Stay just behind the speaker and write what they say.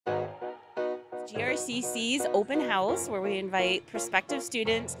GRCC's open house, where we invite prospective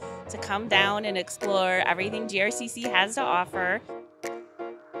students to come down and explore everything GRCC has to offer.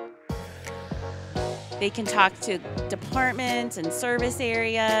 They can talk to departments and service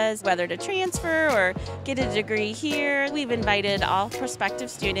areas, whether to transfer or get a degree here. We've invited all prospective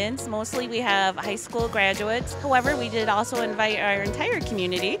students. Mostly we have high school graduates. However, we did also invite our entire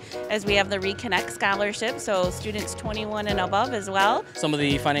community as we have the Reconnect Scholarship, so students 21 and above as well. Some of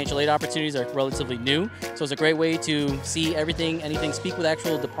the financial aid opportunities are relatively new, so it's a great way to see everything, anything, speak with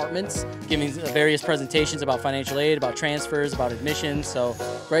actual departments, giving various presentations about financial aid, about transfers, about admissions. So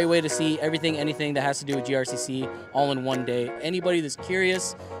great way to see everything, anything that has to do with GRCC all in one day. Anybody that's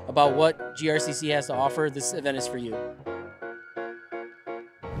curious about what GRCC has to offer, this event is for you.